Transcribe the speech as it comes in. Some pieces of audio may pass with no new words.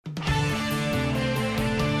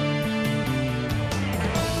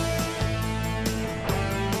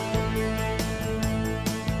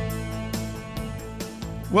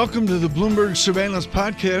Welcome to the Bloomberg Surveillance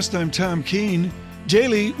Podcast. I'm Tom Keene.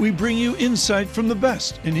 Daily, we bring you insight from the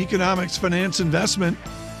best in economics, finance, investment,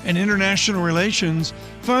 and international relations.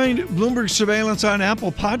 Find Bloomberg Surveillance on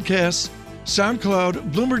Apple Podcasts,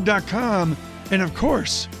 SoundCloud, Bloomberg.com, and of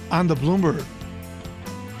course, on the Bloomberg.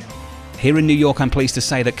 Here in New York, I'm pleased to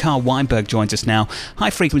say that Carl Weinberg joins us now,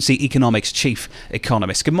 Frequency Economics Chief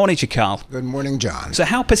Economist. Good morning to you, Carl. Good morning, John. So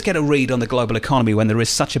help us get a read on the global economy when there is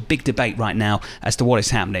such a big debate right now as to what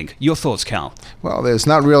is happening. Your thoughts, Carl? Well, there's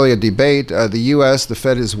not really a debate. The U.S., the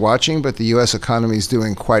Fed is watching, but the U.S. economy is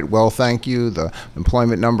doing quite well, thank you. The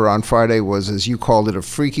employment number on Friday was, as you called it, a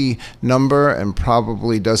freaky number and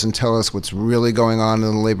probably doesn't tell us what's really going on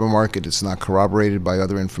in the labor market. It's not corroborated by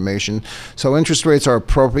other information. So interest rates are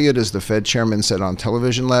appropriate, as the Fed chairman said on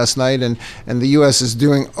television last night, and the U.S. is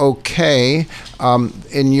doing okay.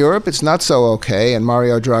 In Europe, it's not so okay, and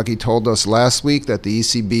Mario Draghi told us last week that the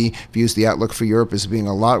ECB views the outlook for Europe as being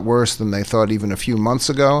a lot worse than they thought even a few months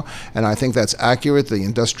ago, and I think that's accurate. The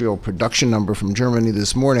industrial production number from Germany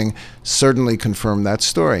this morning certainly confirmed that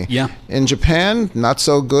story. Yeah. In Japan, not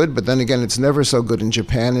so good, but then again, it's never so good in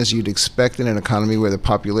Japan as you'd expect in an economy where the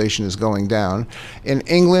population is going down. In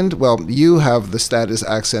England, well, you have the status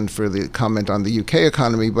accent for the comment on the UK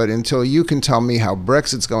economy, but until you can tell me how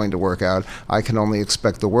Brexit's going to work out, I can only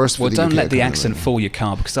expect the worst for the UK economy. Well, don't let the accent fool you,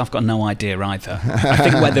 Carl, because I've got no idea either. I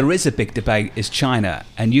think where there is a big debate is China,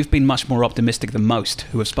 and you've been much more optimistic than most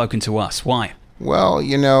who have spoken to us. Why?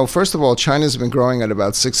 Well, first of all, China's been growing at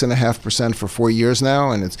about 6.5% for 4 years now,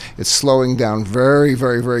 and it's slowing down very,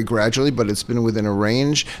 very, very gradually, but it's been within a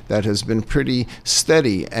range that has been pretty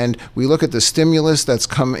steady. And we look at the stimulus that's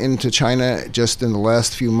come into China just in the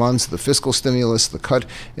last few months, the fiscal stimulus, the cut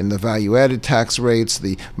in the value-added tax rates,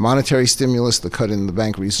 the monetary stimulus, the cut in the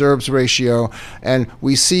bank reserves ratio, and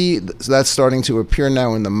we see that starting to appear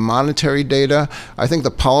now in the monetary data. I think the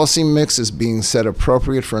policy mix is being set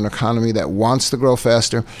appropriate for an economy that wants to grow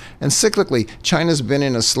faster. And cyclically, China's been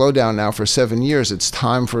in a slowdown now for 7 years. It's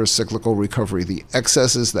time for a cyclical recovery. The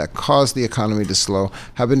excesses that caused the economy to slow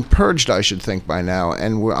have been purged, I should think, by now.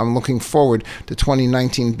 And I'm looking forward to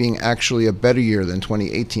 2019 being actually a better year than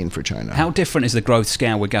 2018 for China. How different is the growth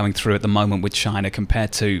scale we're going through at the moment with China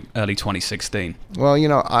compared to early 2016? Well,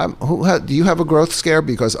 do you have a growth scare?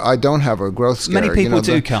 Because I don't have a growth scare. Many people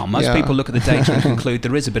do, Carl. Most people look at the data and conclude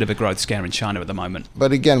there is a bit of a growth scare in China at the moment.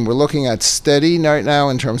 But again, we're looking at steady right now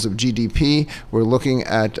in terms of GDP. We're looking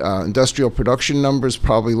at industrial production numbers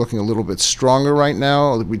probably looking a little bit stronger right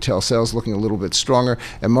now. Retail sales looking a little bit stronger.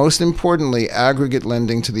 And most importantly, aggregate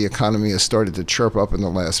lending to the economy has started to chirp up in the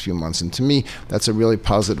last few months. And to me, that's a really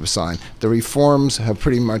positive sign. The reforms have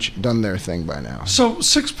pretty much done their thing by now. So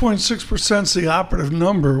 6.6% is the operative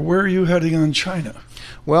number. Where are you heading on China?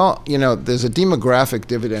 Well, there's a demographic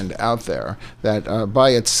dividend out there that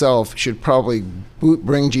by itself should probably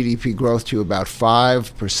bring GDP growth to about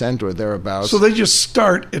 5% or thereabouts. So they just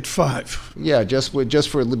start at 5. Yeah, just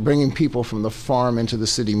for bringing people from the farm into the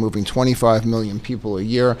city, moving 25 million people a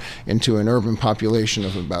year into an urban population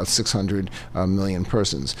of about 600 million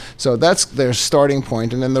persons. So that's their starting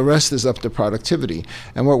point, and then the rest is up to productivity.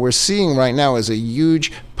 And what we're seeing right now is a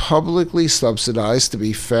huge publicly subsidized, to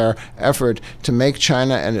be fair, effort to make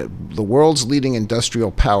China and the world's leading industrial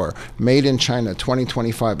power. Made in China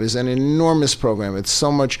 2025 is an enormous program. It's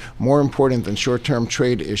so much more important than short-term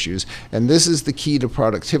trade issues. And this is the key to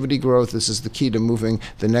productivity growth. This is the key to moving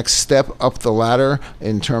the next step up the ladder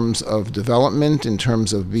in terms of development, in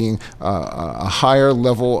terms of being a higher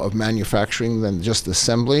level of manufacturing than just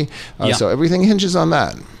assembly. So everything hinges on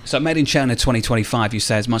that. So Made in China 2025, you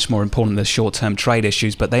say, is much more important than short-term trade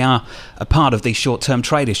issues, but they are a part of these short-term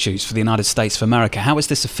trade issues for the United States of America. How is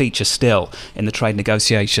this a feature still in the trade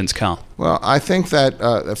negotiations, Carl? Well, I think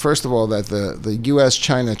that, first of all, that the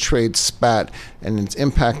U.S.-China trade spat and its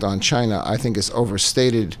impact on China, I think, is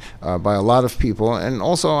overstated by a lot of people, and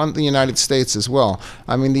also on the United States as well.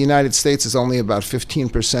 I mean, the United States is only about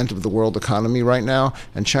 15% of the world economy right now,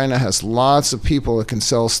 and China has lots of people it can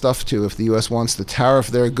sell stuff to. If the U.S. wants to tariff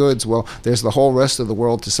their goods, well, there's the whole rest of the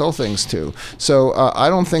world to sell things to. So I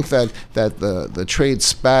don't think that the trade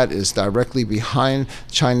spat is directly behind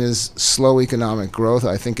China's slow economic growth.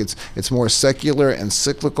 I think it's more secular and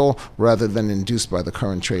cyclical rather than induced by the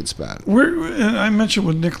current trade spat. And I mentioned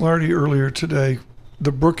with Nick Lardy earlier today,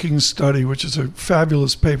 the Brookings study, which is a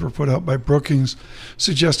fabulous paper put out by Brookings,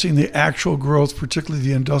 suggesting the actual growth, particularly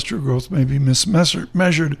the industrial growth, may be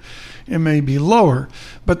mismeasured and may be lower.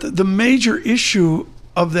 But the major issue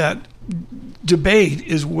of that debate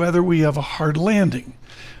is whether we have a hard landing.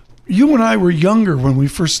 You and I were younger when we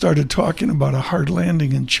first started talking about a hard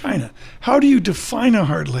landing in China. How do you define a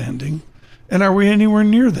hard landing? And are we anywhere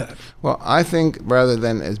near that? Well, I think rather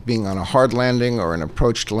than as being on a hard landing or an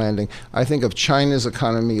approached landing, I think of China's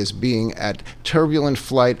economy as being at turbulent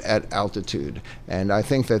flight at altitude. And I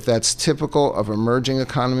think that that's typical of emerging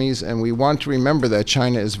economies. And we want to remember that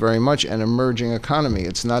China is very much an emerging economy.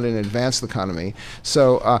 It's not an advanced economy.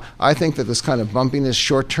 So I think that this kind of bumpiness,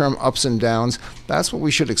 short-term ups and downs, that's what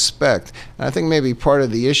we should expect. And I think maybe part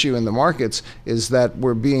of the issue in the markets is that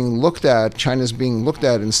we're being looked at, China's being looked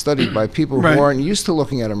at and studied by people Right. who aren't used to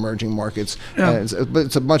looking at emerging markets. Yeah.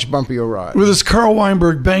 It's a much bumpier ride. With this Carl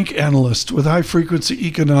Weinberg, bank analyst with High Frequency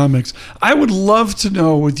Economics, I would love to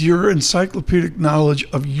know, with your encyclopedic knowledge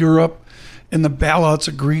of Europe and the bailouts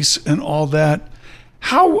of Greece and all that,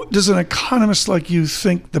 how does an economist like you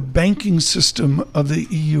think the banking system of the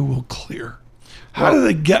EU will clear? How do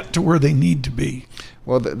they get to where they need to be?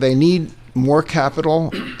 Well, they need more capital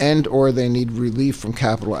and or they need relief from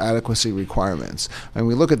capital adequacy requirements. And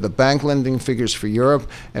we look at the bank lending figures for Europe,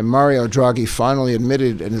 and Mario Draghi finally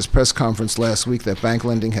admitted in his press conference last week that bank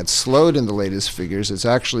lending had slowed in the latest figures. It's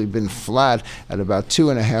actually been flat at about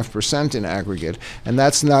 2.5% in aggregate, and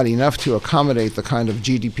that's not enough to accommodate the kind of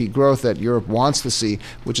GDP growth that Europe wants to see,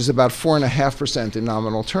 which is about 4.5% in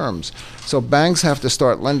nominal terms. So banks have to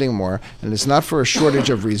start lending more, and it's not for a shortage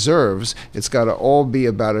of reserves. It's got to all be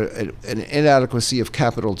about an inadequacy of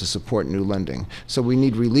capital to support new lending. So we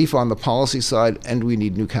need relief on the policy side, and we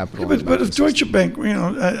need new capital. But if Deutsche Bank,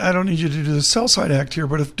 I don't need you to do the sell side act here,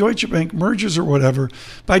 but if Deutsche Bank merges or whatever,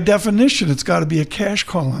 by definition, it's got to be a cash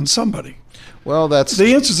call on somebody. Well, that's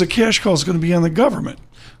the answer is a cash call is going to be on the government.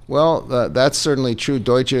 Well, that's certainly true.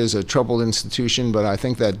 Deutsche is a troubled institution, but I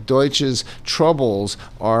think that Deutsche's troubles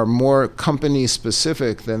are more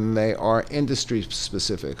company-specific than they are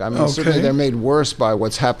industry-specific. I mean, certainly they're made worse by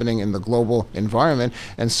what's happening in the global environment,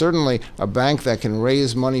 and certainly a bank that can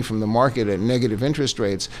raise money from the market at negative interest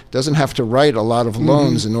rates doesn't have to write a lot of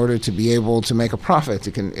loans in order to be able to make a profit.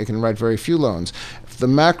 It can write very few loans. The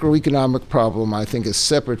macroeconomic problem, I think, is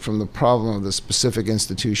separate from the problem of the specific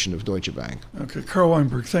institution of Deutsche Bank. Okay, Carl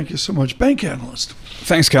Weinberg, thank you so much. Bank analyst.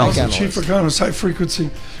 Thanks, Carl. Chief Economist, High Frequency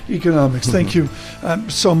Economics. Thank you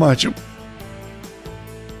so much.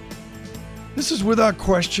 This is without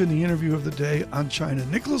question the interview of the day on China.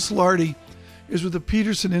 Nicholas Lardy is with the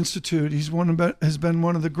Peterson Institute. He's has been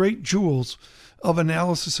one of the great jewels of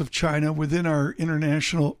analysis of China within our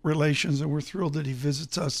international relations, and we're thrilled that he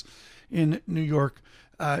visits us in New York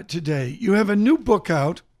today. You have a new book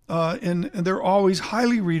out, and they're always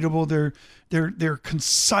highly readable. They're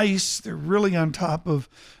concise. They're really on top of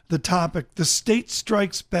the topic. The State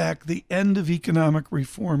Strikes Back: The End of Economic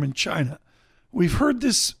Reform in China. We've heard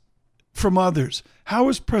this from others. How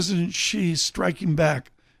is President Xi striking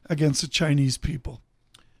back against the Chinese people?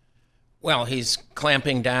 Well, he's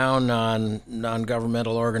clamping down on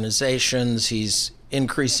non-governmental organizations. He's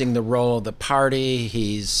increasing the role of the party.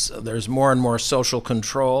 There's more and more social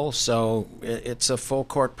control, so it's a full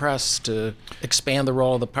court press to expand the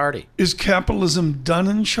role of the party. Is capitalism done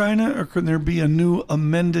in China, or can there be a new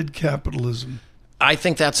amended capitalism? I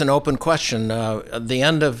think that's an open question. The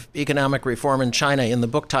end of economic reform in China in the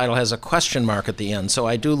book title has a question mark at the end, so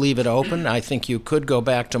I do leave it open. I think you could go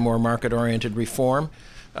back to more market-oriented reform.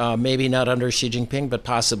 Maybe not under Xi Jinping, but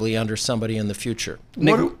possibly under somebody in the future.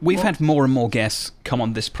 Nick, we've had more and more guests come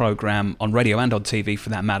on this program, on radio and on TV for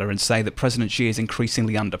that matter, and say that President Xi is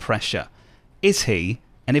increasingly under pressure. Is he?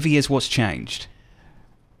 And if he is, what's changed?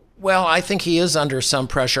 Well, I think he is under some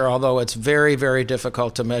pressure, although it's very, very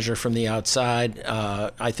difficult to measure from the outside.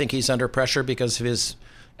 I think he's under pressure because of his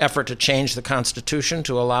effort to change the Constitution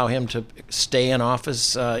to allow him to stay in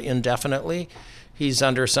office indefinitely. He's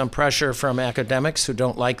under some pressure from academics who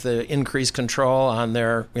don't like the increased control on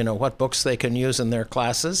their, what books they can use in their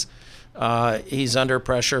classes. He's under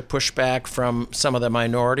pressure, pushback from some of the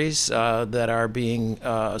minorities that are being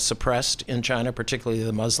suppressed in China, particularly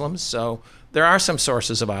the Muslims. So there are some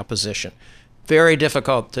sources of opposition. Very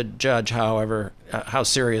difficult to judge, however, how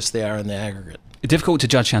serious they are in the aggregate. Difficult to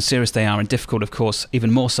judge how serious they are, and difficult, of course,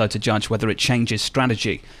 even more so to judge whether it changes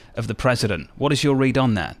strategy of the president. What is your read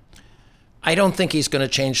on that? I don't think he's going to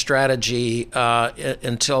change strategy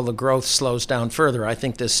until the growth slows down further. I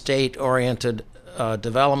think the state-oriented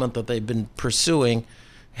development that they've been pursuing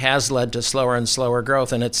has led to slower and slower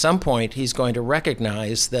growth. And at some point, he's going to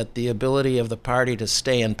recognize that the ability of the party to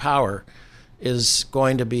stay in power is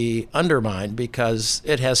going to be undermined because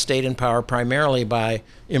it has stayed in power primarily by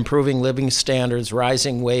improving living standards,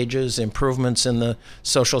 rising wages, improvements in the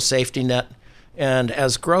social safety net. And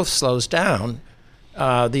as growth slows down,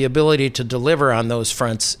 the ability to deliver on those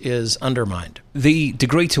fronts is undermined. The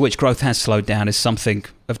degree to which growth has slowed down is something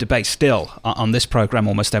of debate still on this program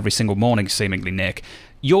almost every single morning, seemingly, Nick.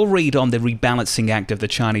 Your read on the rebalancing act of the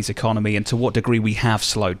Chinese economy and to what degree we have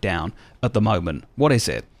slowed down at the moment, what is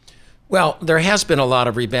it? Well, there has been a lot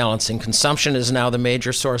of rebalancing. Consumption is now the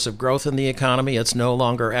major source of growth in the economy. It's no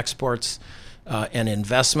longer exports and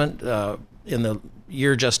investment. In the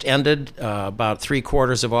year just ended, about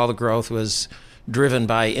 3/4 of all the growth was driven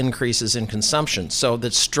by increases in consumption. So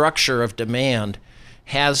the structure of demand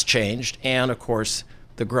has changed, and of course,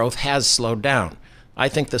 the growth has slowed down. I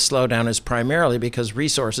think the slowdown is primarily because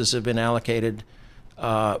resources have been allocated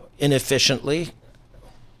inefficiently.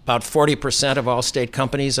 About 40% of all state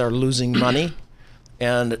companies are losing money,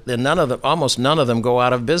 and then almost none of them go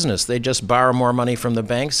out of business. They just borrow more money from the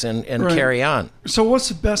banks and Right. carry on. So what's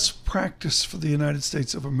the best practice for the United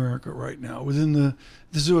States of America right now within the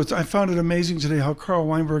zoo? I found it amazing today how Carl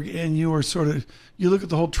Weinberg and you are you look at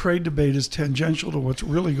the whole trade debate as tangential to what's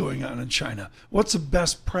really going on in China. What's the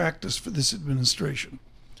best practice for this administration?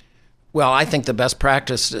 Well, I think the best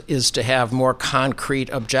practice is to have more concrete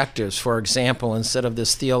objectives. For example, instead of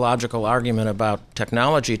this theological argument about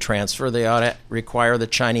technology transfer, they ought to require the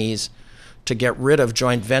Chinese to get rid of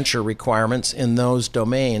joint venture requirements in those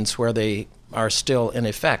domains where they are still in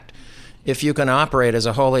effect. If you can operate as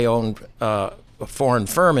a wholly owned foreign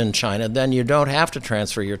firm in China, then you don't have to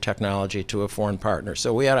transfer your technology to a foreign partner.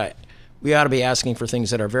 So we ought to be asking for things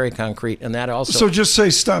that are very concrete, and that also. So just say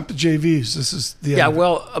stop the JVs. This is the Yeah, end.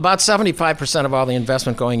 well, about 75% of all the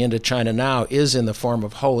investment going into China now is in the form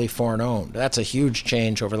of wholly foreign owned. That's a huge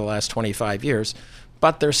change over the last 25 years.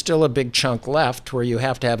 But there's still a big chunk left where you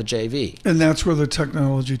have to have a JV. And that's where the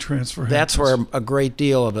technology transfer happens. That's where a great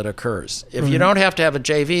deal of it occurs. If you don't have to have a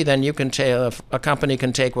JV, then you can a company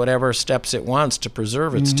can take whatever steps it wants to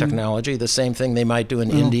preserve its technology, the same thing they might do in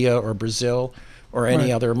India or Brazil or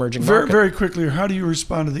any other emerging market. Very quickly, how do you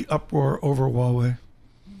respond to the uproar over Huawei?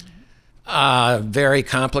 Very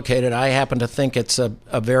complicated. I happen to think it's a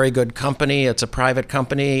very good company. It's a private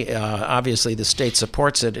company. Obviously, the state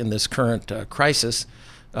supports it in this current crisis.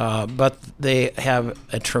 But they have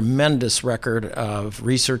a tremendous record of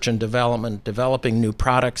research and development, developing new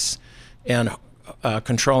products, and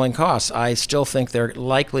controlling costs. I still think they're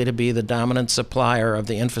likely to be the dominant supplier of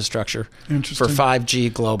the infrastructure for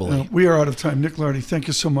 5G globally. We are out of time. Nick Lardy, thank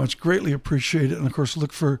you so much. Greatly appreciate it. And, of course,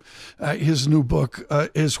 look for his new book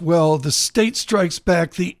as well. The State Strikes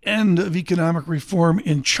Back, The End of Economic Reform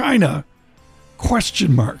in China, ?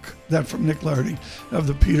 That from Nick Lardy of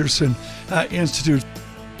the Peterson Institute.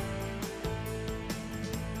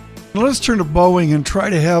 Now let's turn to Boeing and try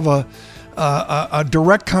to have a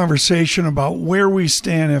direct conversation about where we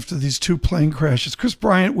stand after these two plane crashes. Chris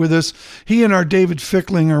Bryant with us. He and our David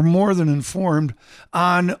Fickling are more than informed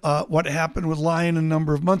on what happened with Lion a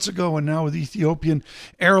number of months ago and now with Ethiopian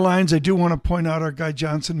Airlines. I do want to point out our Guy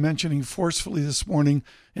Johnson mentioning forcefully this morning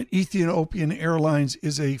that Ethiopian Airlines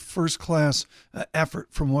is a first-class effort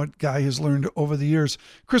from what Guy has learned over the years.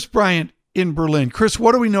 Chris Bryant in Berlin. Chris,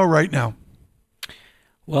 what do we know right now?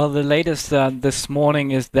 Well, the latest this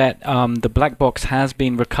morning is that the black box has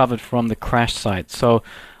been recovered from the crash site. So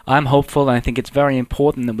I'm hopeful, and I think it's very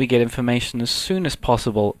important that we get information as soon as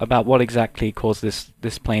possible about what exactly caused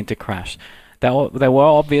this plane to crash. There were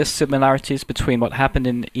obvious similarities between what happened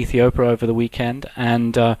in Ethiopia over the weekend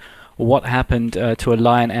and what happened to a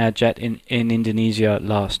Lion Air jet in Indonesia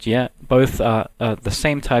last year. Both the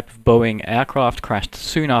same type of Boeing aircraft crashed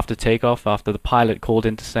soon after takeoff, after the pilot called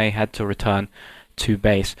in to say he had to return to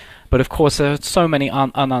base. But of course there are so many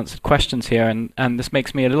unanswered questions here, and this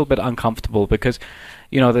makes me a little bit uncomfortable because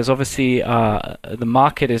there's obviously the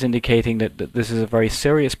market is indicating that this is a very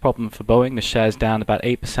serious problem for Boeing. The share's down about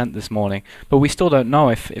 8% this morning, but we still don't know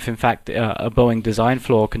if in fact a Boeing design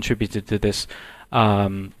flaw contributed to this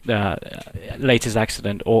latest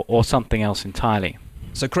accident or something else entirely.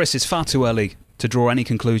 So Chris, it's far too early to draw any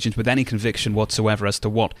conclusions with any conviction whatsoever as to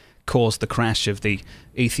what caused the crash of the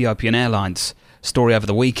Ethiopian Airlines story over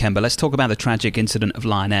the weekend, but let's talk about the tragic incident of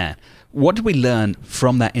Lion Air. What did we learn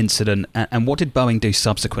from that incident, and what did Boeing do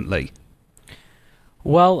subsequently?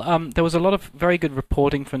 Well, there was a lot of very good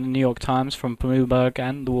reporting from the New York Times, from Bloomberg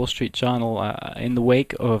and the Wall Street Journal in the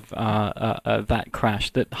wake of that crash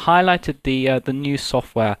that highlighted the new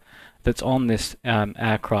software that's on this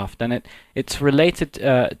aircraft, and it's related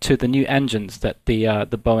to the new engines that the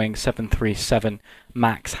Boeing 737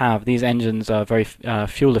 MAX have. These engines are very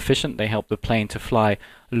fuel efficient. They help the plane to fly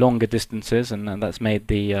longer distances, and that's made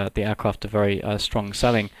the aircraft a very strong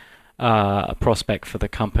selling prospect for the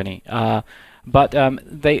company. But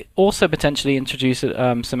they also potentially introduce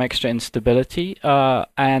some extra instability,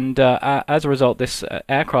 and as a result, this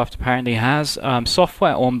aircraft apparently has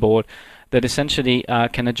software on board that essentially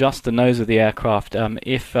can adjust the nose of the aircraft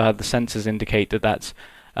if the sensors indicate that that's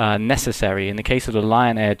necessary. In the case of the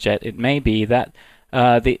Lion Air jet, it may be that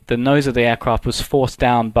the nose of the aircraft was forced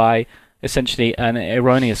down by essentially an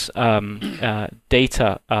erroneous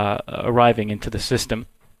data arriving into the system.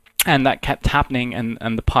 And that kept happening,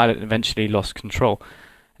 and the pilot eventually lost control.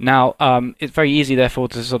 Now, it's very easy, therefore,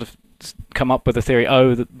 to sort of come up with a theory,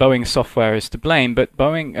 that Boeing's software is to blame. But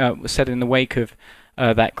Boeing said in the wake of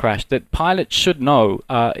that crash that pilots should know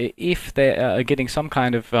if they are getting some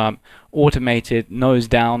kind of automated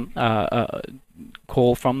nose-down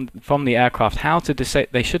call from the aircraft,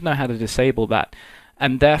 they should know how to disable that.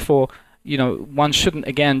 And therefore, one shouldn't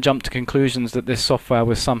again jump to conclusions that this software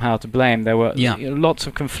was somehow to blame. There were lots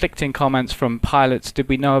of conflicting comments from pilots. Did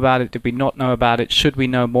we know about it? Did we not know about it? Should we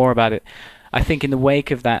know more about it? I think in the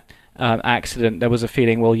wake of that accident, there was a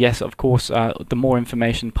feeling, well, yes, of course, the more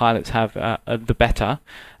information pilots have, the better.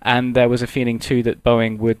 And there was a feeling too that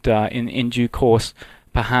Boeing would, in due course,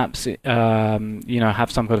 perhaps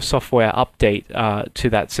have some kind of software update to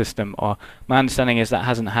that system. Or my understanding is that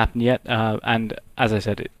hasn't happened yet, and as I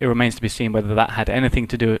said, it remains to be seen whether that had anything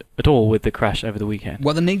to do at all with the crash over the weekend.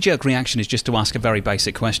 Well, the knee-jerk reaction is just to ask a very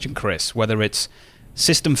basic question, Chris, whether it's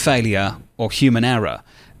system failure or human error.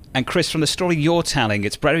 And Chris, from the story you're telling,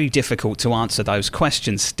 it's very difficult to answer those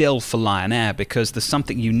questions still for Lion Air, because there's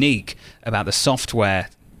something unique about the software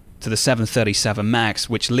to the 737 MAX,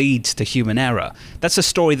 which leads to human error. That's a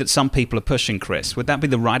story that some people are pushing, Chris. Would that be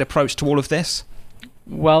the right approach to all of this?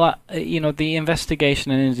 Well, the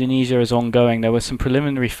investigation in Indonesia is ongoing. There were some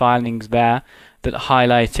preliminary findings there that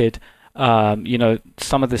highlighted,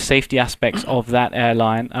 some of the safety aspects of that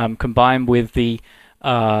airline, combined with the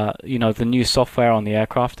new software on the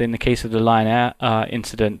aircraft. In the case of the Lion Air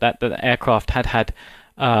incident, that the aircraft had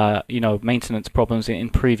maintenance problems in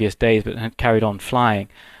previous days, but had carried on flying.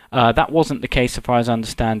 That wasn't the case, as far as I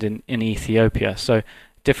understand, in Ethiopia. So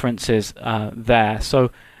differences there.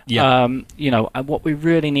 So, what we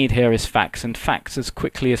really need here is facts, and facts as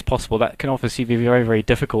quickly as possible. That can obviously be very, very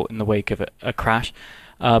difficult in the wake of a crash.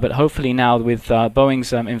 But hopefully now, with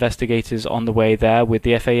Boeing's investigators on the way there, with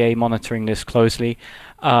the FAA monitoring this closely,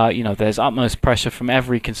 there's utmost pressure from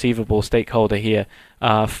every conceivable stakeholder here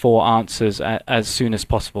for answers as soon as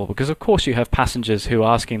possible. Because, of course, you have passengers who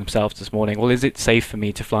are asking themselves this morning, well, is it safe for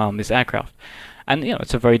me to fly on this aircraft? And,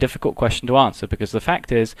 it's a very difficult question to answer, because the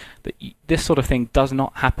fact is that this sort of thing does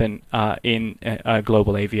not happen in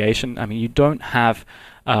global aviation. I mean, you don't have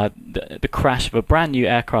the crash of a brand new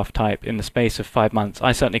aircraft type in the space of 5 months.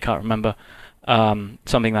 I certainly can't remember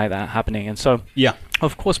something like that happening. And so,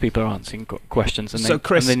 of course, people are answering questions, and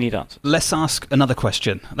Chris, they need answers. Let's ask another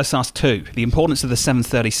question. Let's ask two. The importance of the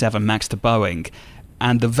 737 MAX to Boeing,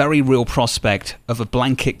 and the very real prospect of a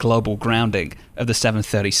blanket global grounding of the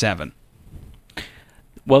 737.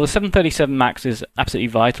 Well, the 737 MAX is absolutely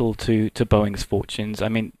vital to Boeing's fortunes. I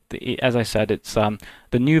mean, as I said, it's the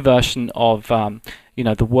new version of the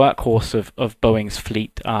workhorse of Boeing's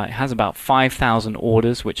fleet. It has about 5,000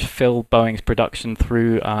 orders, which fill Boeing's production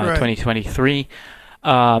through 2023.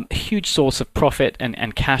 A huge source of profit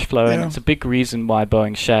and cash flow, and it's a big reason why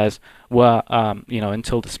Boeing shares were,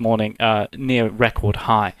 until this morning, near record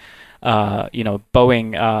high.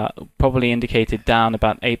 Boeing probably indicated down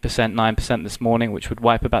about 8%, 9% this morning, which would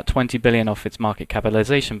wipe about $20 billion off its market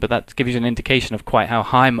capitalization. But that gives you an indication of quite how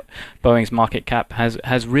high Boeing's market cap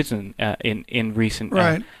has risen in recent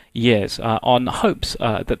years on hopes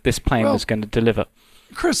that this plane was going to deliver.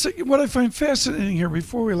 Chris, what I find fascinating here,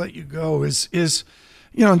 before we let you go, is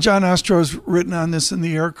John Ostro's written on this in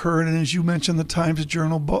the Air Current, and as you mentioned, the Times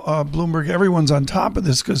Journal, Bloomberg, everyone's on top of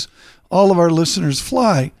this because all of our listeners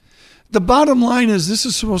fly. The bottom line is this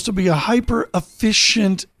is supposed to be a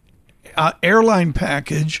hyper-efficient airline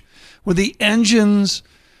package where the engines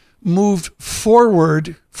moved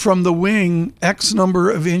forward from the wing X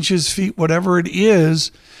number of inches, feet, whatever it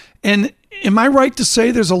is. And am I right to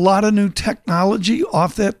say there's a lot of new technology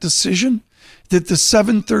off that decision? That the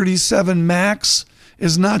 737 MAX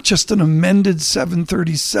is not just an amended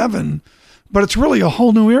 737, but it's really a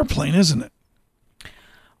whole new airplane, isn't it?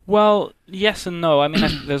 Well, yes and no. I mean,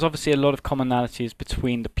 there's obviously a lot of commonalities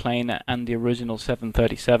between the plane and the original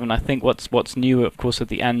 737. I think what's new, of course, are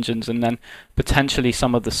the engines, and then potentially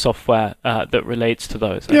some of the software that relates to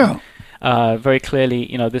those. Very clearly,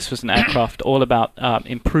 this was an aircraft all about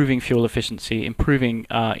improving fuel efficiency, improving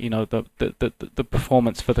the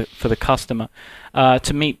performance for the customer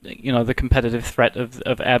to meet the competitive threat of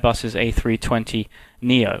Airbus's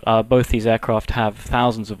A320neo. Both these aircraft have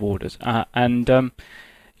thousands of orders,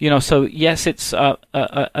 so yes, it's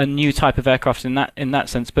a new type of aircraft in that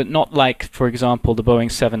sense, but not like, for example, the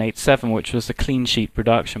Boeing 787, which was a clean sheet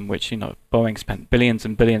production, which Boeing spent billions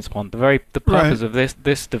and billions upon. The purpose of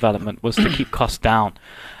this development was to keep costs down,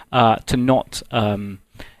 to not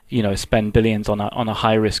spend billions on a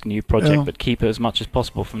high risk new project, but keep it as much as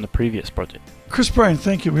possible from the previous project. Chris Bryant,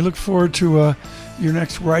 thank you. We look forward to your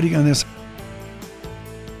next writing on this.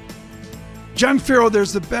 John Farrell,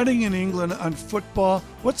 there's the betting in England on football.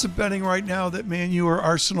 What's the betting right now that Man U or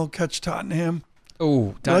Arsenal catch Tottenham?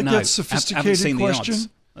 Oh, don't know. That sophisticated seen question. The odds.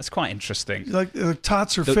 That's quite interesting. Like the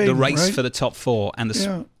tots are fading, the race right? for the top four, and the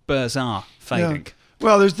Spurs are fading. Yeah.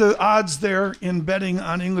 Well, there's the odds there in betting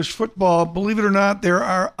on English football. Believe it or not, there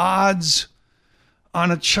are odds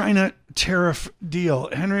on a China tariff deal.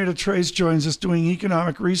 Henrietta Treyz joins us doing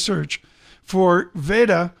economic research for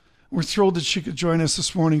Veda. We're thrilled that she could join us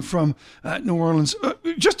this morning from New Orleans.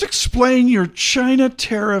 Just explain your China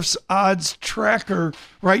tariffs odds tracker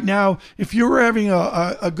right now. If you were having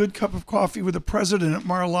a good cup of coffee with the president at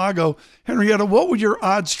Mar-a-Lago, Henrietta, what would your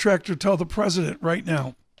odds tracker tell the president right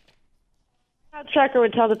now? Odds tracker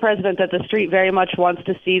would tell the president that the street very much wants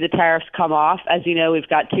to see the tariffs come off. As you know, we've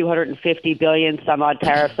got 250 billion some odd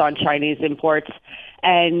tariffs on Chinese imports.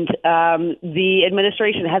 And the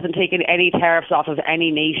administration hasn't taken any tariffs off of any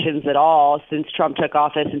nations at all since Trump took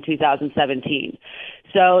office in 2017.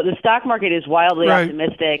 So the stock market is wildly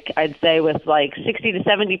optimistic, I'd say, with like 60 to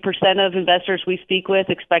 70% of investors we speak with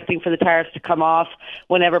expecting for the tariffs to come off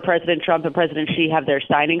whenever President Trump and President Xi have their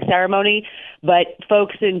signing ceremony. But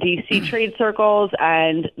folks in D.C. trade circles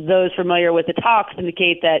and those familiar with the talks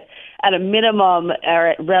indicate that at a minimum,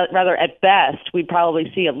 or rather at best, we'd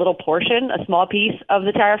probably see a little portion, a small piece of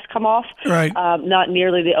the tariffs come off, not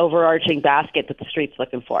nearly the overarching basket that the street's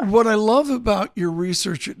looking for. What I love about your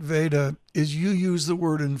research at Veda is you use the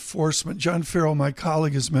word enforcement. John Farrell, my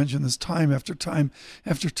colleague, has mentioned this time after time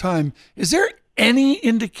after time. Is there any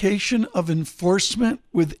indication of enforcement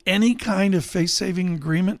with any kind of face-saving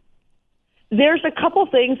agreement? There's a couple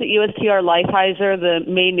things that USTR Lighthizer, the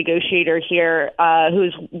main negotiator here, who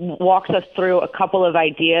walks us through a couple of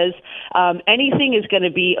ideas. Anything is going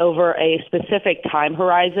to be over a specific time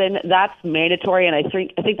horizon. That's mandatory, and I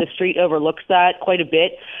think the street overlooks that quite a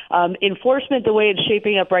bit. Enforcement, the way it's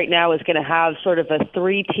shaping up right now, is going to have sort of a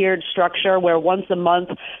three-tiered structure where once a month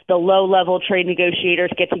the low-level trade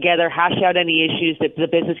negotiators get together, hash out any issues that the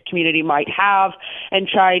business community might have, and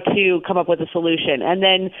try to come up with a solution. And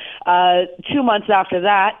then 2 months after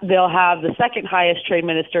that, they'll have the second highest trade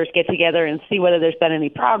ministers get together and see whether there's been any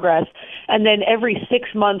progress. And then every 6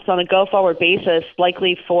 months on a go-forward basis,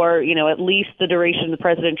 likely for at least the duration of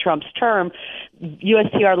President Trump's term,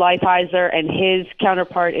 USTR Lighthizer and his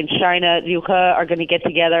counterpart in China, Liu He, are going to get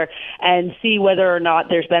together and see whether or not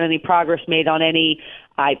there's been any progress made on any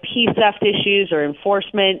IP theft issues or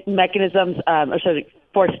enforcement mechanisms,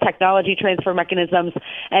 forced technology transfer mechanisms.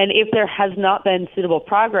 And if there has not been suitable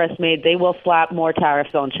progress made, they will slap more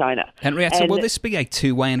tariffs on China. Henrietta, will this be a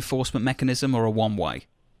two-way enforcement mechanism or a one-way?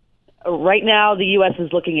 Right now, the U.S.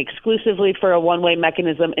 is looking exclusively for a one-way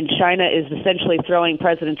mechanism, and China is essentially throwing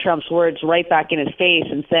President Trump's words right back in his face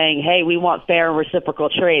and saying, hey, we want fair and reciprocal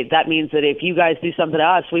trade. That means that if you guys do something to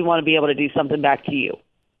us, we want to be able to do something back to you.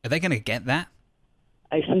 Are they going to get that?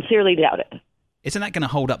 I sincerely doubt it. Isn't that going to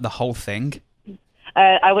hold up the whole thing?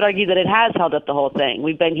 I would argue that it has held up the whole thing.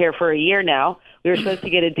 We've been here for a year now. We were supposed to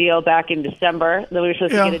get a deal back in December. Then we were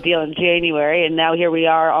supposed to get a deal in January. And now here we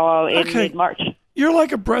are all in mid-March. You're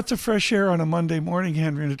like a breath of fresh air on a Monday morning,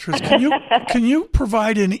 Henrietta Treyz. Can you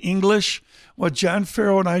provide in English what John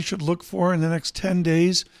Farrell and I should look for in the next 10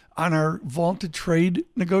 days on our vaunted trade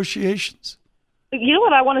negotiations? You know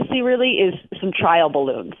what I want to see really is some trial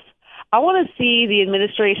balloons. I want to see the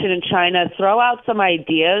administration in China throw out some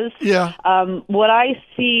ideas. Yeah. What I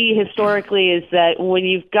see historically is that when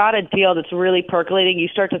you've got a deal that's really percolating, you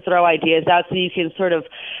start to throw ideas out so you can sort of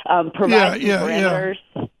provide some parameters.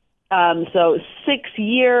 So 6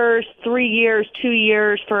 years, 3 years, 2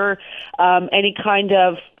 years for any kind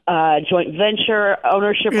of joint venture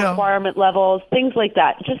ownership requirement levels, things like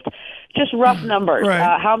that. Just rough numbers.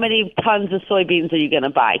 Right. How many tons of soybeans are you going to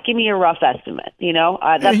buy? Give me a rough estimate. That's what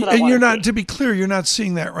I want to see. And you're not, to be clear, you're not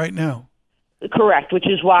seeing that right now. Correct, which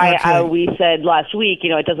is why we said last week,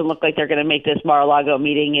 it doesn't look like they're going to make this Mar-a-Lago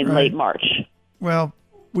meeting in late March. Well,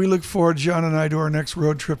 we look forward, John and I, to our next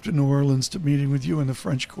road trip to New Orleans to meeting with you in the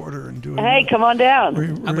French Quarter and doing. Hey, come on down.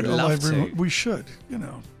 I would love to. We should,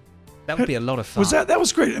 That would be a lot of fun. That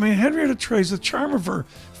was great. I mean, Henrietta Treyz, the charm of her,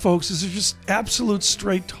 folks, is just absolute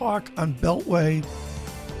straight talk on Beltway,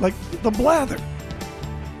 like the blather.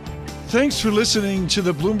 Thanks for listening to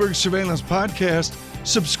the Bloomberg Surveillance Podcast.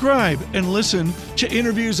 Subscribe and listen to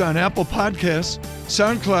interviews on Apple Podcasts,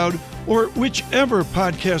 SoundCloud, or whichever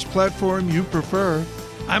podcast platform you prefer.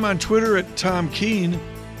 I'm on Twitter at Tom Keene.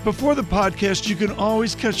 Before the podcast, you can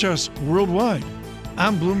always catch us worldwide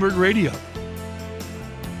on Bloomberg Radio.